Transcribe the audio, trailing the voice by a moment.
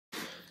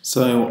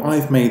So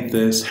I've made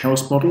this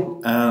house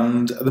model,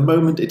 and at the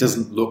moment it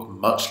doesn't look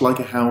much like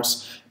a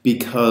house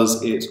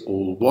because it's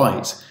all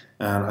white.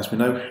 And as we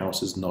know,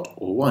 house is not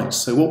all white.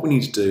 So what we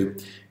need to do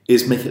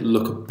is make it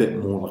look a bit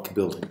more like a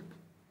building.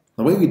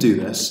 The way we do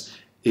this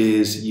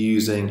is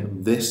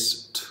using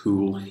this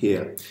tool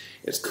here.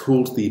 It's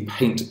called the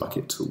paint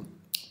bucket tool.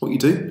 What you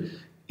do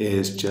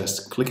is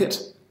just click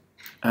it,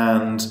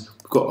 and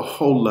we've got a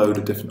whole load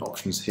of different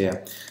options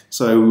here.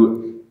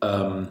 So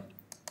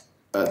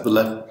at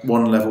the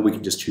one level we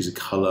can just choose a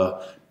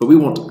colour, but we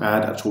want to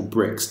add actual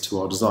bricks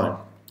to our design.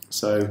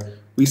 So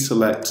we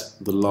select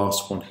the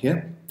last one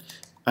here,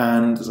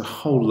 and there's a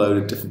whole load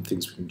of different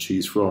things we can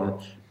choose from,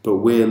 but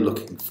we're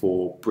looking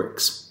for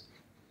bricks.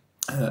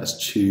 Let's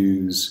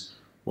choose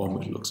one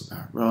which looks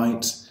about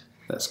right.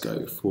 Let's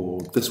go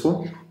for this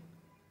one,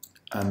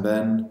 and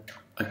then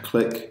I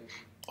click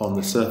on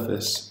the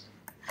surface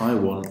I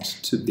want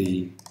to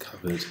be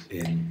covered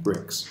in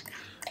bricks.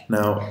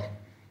 Now,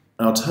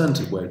 an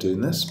alternative way of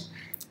doing this,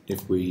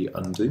 if we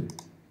undo,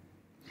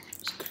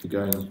 just keep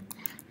going,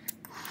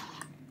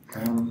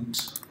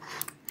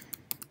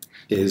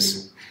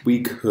 is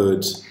we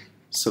could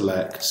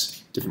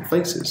select different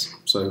faces.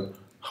 So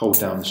hold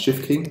down the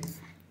Shift key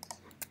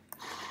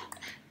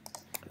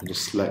and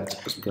just select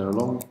as we go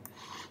along,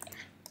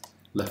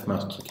 left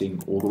mouse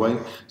clicking all the way.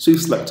 So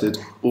you've selected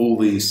all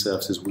these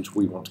surfaces which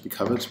we want to be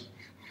covered.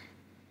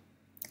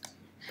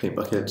 Paint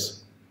bucket.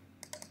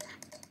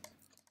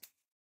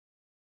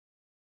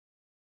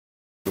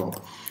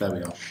 There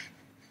we are.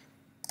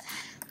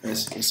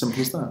 It's as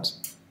simple as that.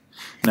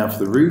 Now for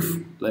the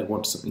roof, I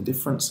want something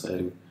different,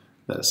 so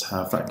let's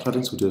have that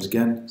cladding, so we'll do it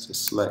again. So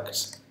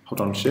select, hold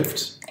on Shift,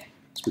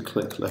 so we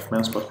click left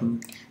mouse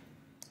button,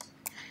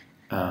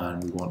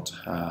 and we want to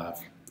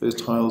have those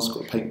tiles,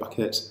 got a paint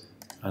bucket,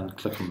 and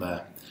click on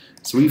there.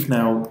 So we've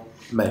now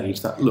made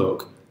that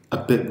look a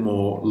bit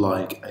more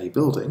like a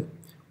building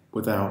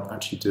without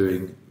actually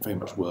doing very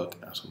much work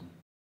at all.